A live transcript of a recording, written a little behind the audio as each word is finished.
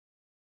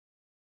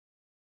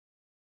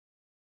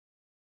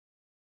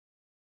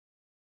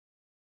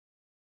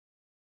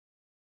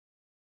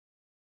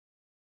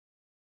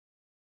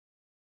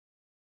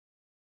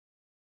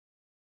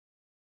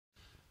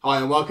Hi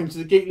and welcome to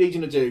the Geek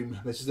Legion of Doom.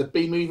 This is a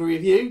B-movie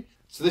review.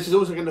 So this is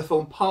also going to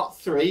form part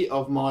 3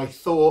 of my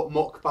Thor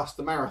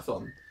mockbuster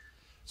marathon.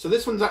 So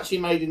this one's actually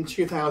made in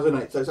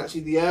 2008, so it's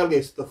actually the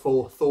earliest of the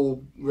 4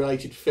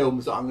 Thor-related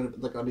films that I'm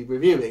going to be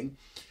reviewing.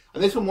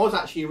 And this one was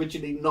actually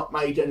originally not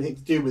made anything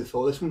to do with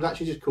Thor. This one's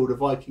actually just called a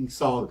Viking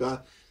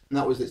Saga, and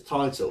that was its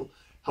title.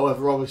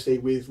 However, obviously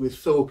with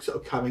Thor sort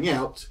of coming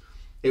out,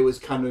 it was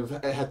kind of,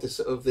 it had the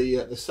sort of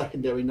the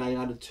secondary name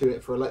added to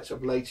it for a later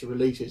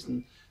releases,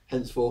 and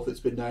henceforth it's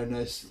been known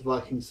as the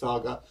Viking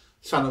Saga,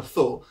 Son of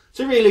Thor.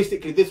 So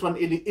realistically, this one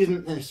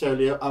isn't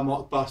necessarily a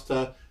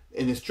mockbuster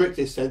in the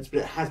strictest sense, but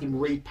it has been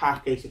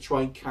repackaged to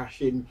try and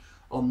cash in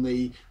on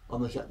the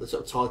sort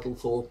of title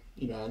Thor,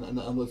 you know, and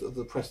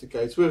the press that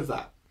goes with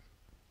that.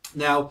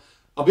 Now,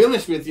 I'll be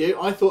honest with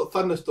you, I thought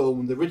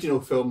Thunderstorm, the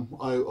original film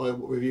I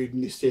reviewed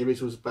in this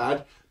series, was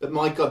bad, but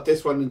my God,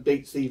 this one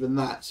beats even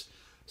that.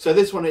 So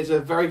this one is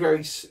a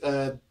very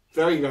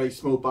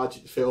small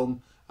budget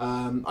film.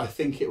 I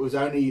think it was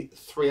only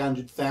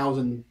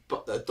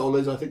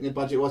 $300,000. I think the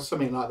budget was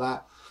something like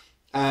that.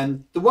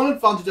 And the one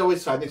advantage I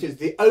would say, this is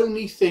the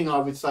only thing I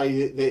would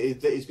say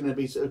that is going to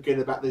be sort of good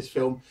about this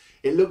film.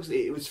 It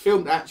was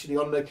filmed actually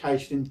on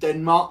location in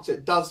Denmark, so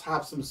it does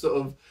have some sort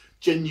of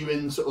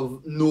genuine sort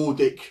of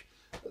Nordic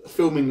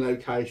filming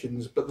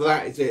locations, but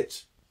that is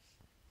it.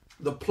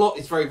 The plot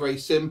is very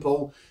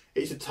simple.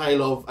 It's a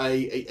tale of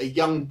a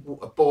young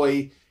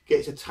boy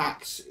gets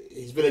attacked.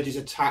 His village is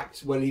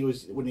attacked when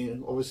he's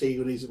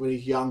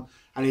young,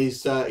 and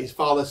his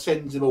father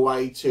sends him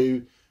away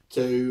to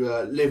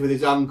live with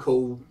his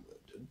uncle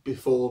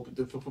before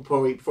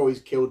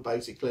he's killed,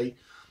 basically.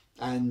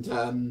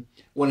 And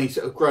when he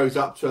sort of grows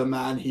up to a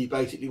man, he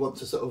basically wants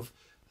to sort of,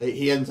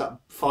 he ends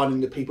up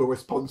finding the people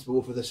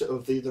responsible for the sort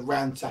of the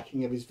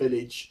ransacking of his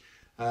village,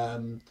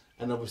 and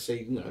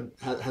obviously, you know,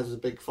 has a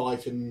big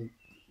fight and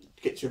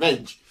gets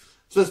revenge.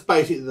 So that's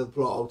basically the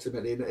plot,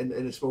 ultimately, in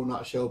a small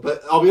nutshell.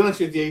 But I'll be honest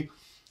with you,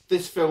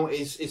 this film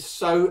is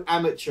so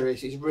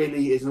amateurish, it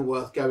really isn't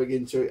worth going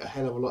into a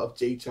hell of a lot of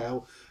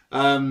detail.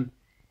 Now,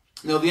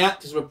 the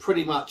actors were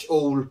pretty much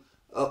all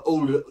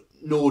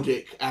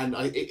Nordic, and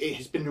it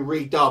has been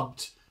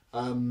redubbed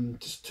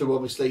just to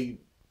obviously,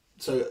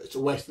 so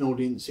Western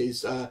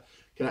audiences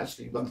can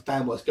actually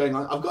understand what's going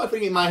on. I've got a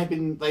feeling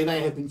they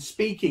may have been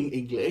speaking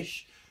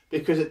English,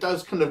 because it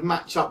does kind of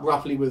match up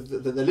roughly with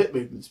the lip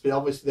movements, but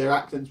obviously their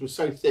accents were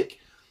so thick,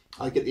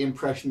 I get the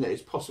impression that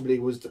it possibly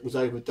was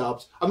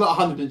overdubbed. I'm not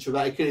 100% sure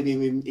that it could have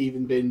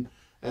even been,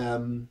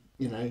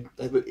 you know,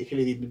 it could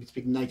have even been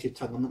speaking native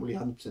tongue. I'm not really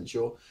 100%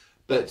 sure,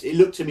 but it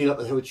looked to me like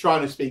they were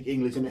trying to speak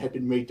English and it had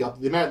been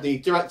redubbed. The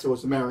director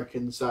was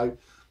American, so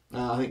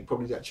I think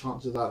probably that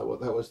chance of that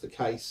was the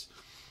case.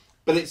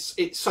 But it's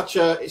such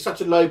a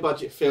low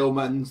budget film,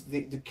 and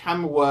the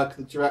camera work,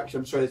 the direction,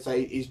 I'm sorry to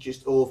say, is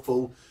just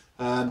awful.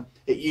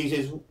 It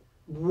uses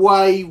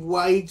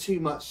way too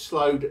much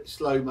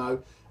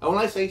slow-mo. And when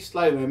I say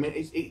slow-mo, I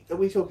mean, are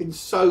we talking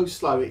so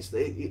slow?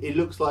 It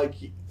looks like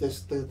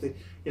the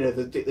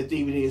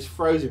DVD is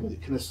frozen with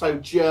it, kind of so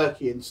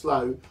jerky and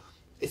slow.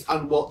 It's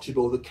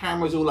unwatchable. The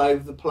camera's all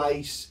over the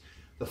place.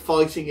 The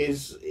fighting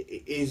is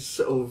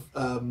sort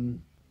of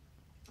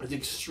is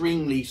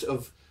extremely sort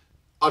of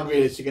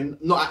unrealistic and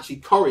not actually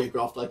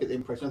choreographed. I get the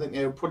impression. I think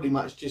they were pretty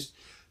much just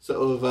sort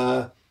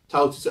of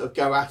told to sort of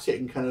go at it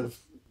and kind of,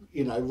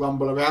 you know,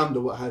 rumble around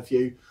or what have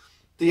you.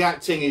 The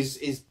acting is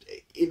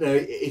you know,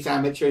 it's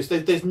amateurish.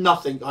 There's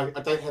nothing. I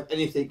don't have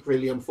anything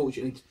really,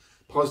 unfortunately,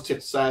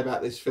 positive to say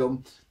about this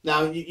film.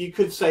 Now you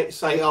could say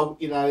oh,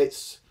 you know,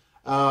 it's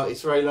a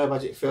very low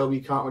budget film. You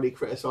can't really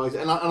criticise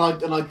it, and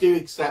I do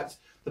accept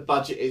the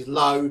budget is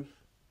low,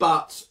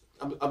 but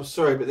I'm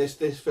sorry, but this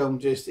film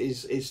just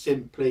is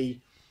simply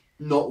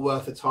not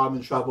worth the time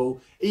and trouble.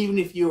 Even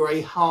if you're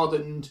a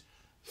hardened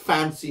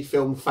fantasy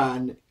film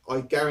fan,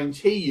 I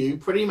guarantee you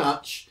pretty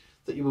much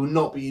that you will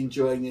not be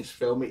enjoying this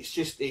film. It's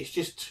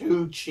just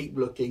too cheap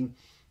looking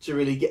to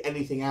really get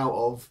anything out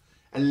of,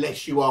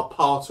 unless you are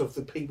part of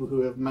the people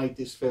who have made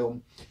this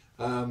film.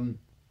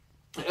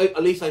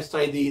 At least I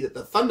say the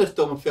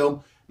Thunderstorm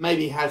film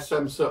maybe has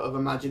some sort of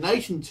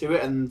imagination to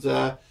it, and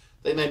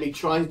they may be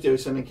trying to do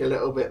something a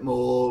little bit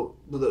more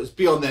that was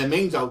beyond their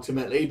means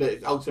ultimately, but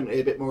it's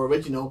ultimately a bit more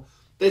original.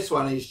 This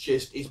one is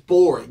it's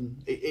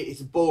boring.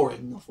 It's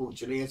boring,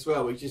 unfortunately, as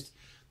well. It's just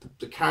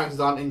the characters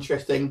aren't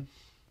interesting.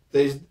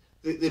 There's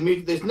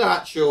no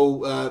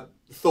actual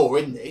Thor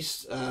in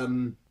this.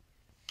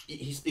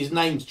 His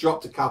name's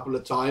dropped a couple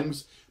of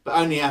times, but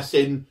only as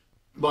in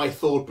my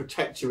Thor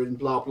protector and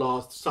blah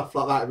blah stuff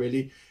like that.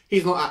 Really,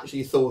 he's not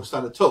actually Thor's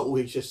son at all.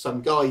 He's just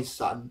some guy's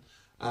son.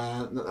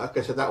 Like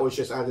I said, that was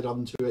just added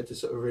onto it to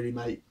sort of really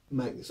make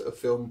the sort of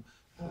film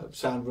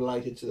sound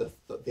related to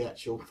the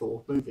actual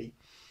Thor movie.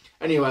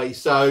 Anyway,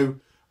 so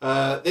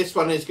this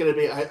one is going to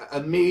be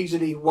a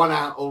measly 1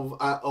 out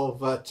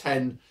of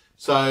 10.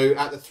 So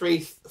at the 3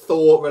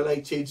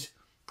 Thor-related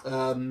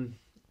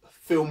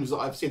films that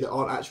I've seen that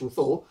aren't actual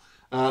Thor,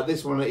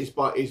 this one is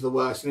the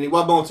worst. And only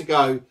one more to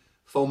go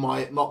for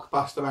my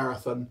mockbuster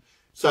marathon.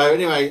 So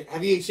anyway,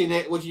 have you seen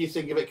it? What do you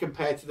think of it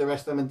compared to the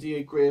rest of them? And do you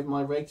agree with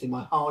my rating,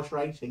 my harsh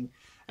rating?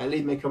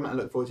 Leave me a comment. I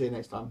look forward to you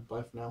next time.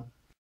 Bye for now.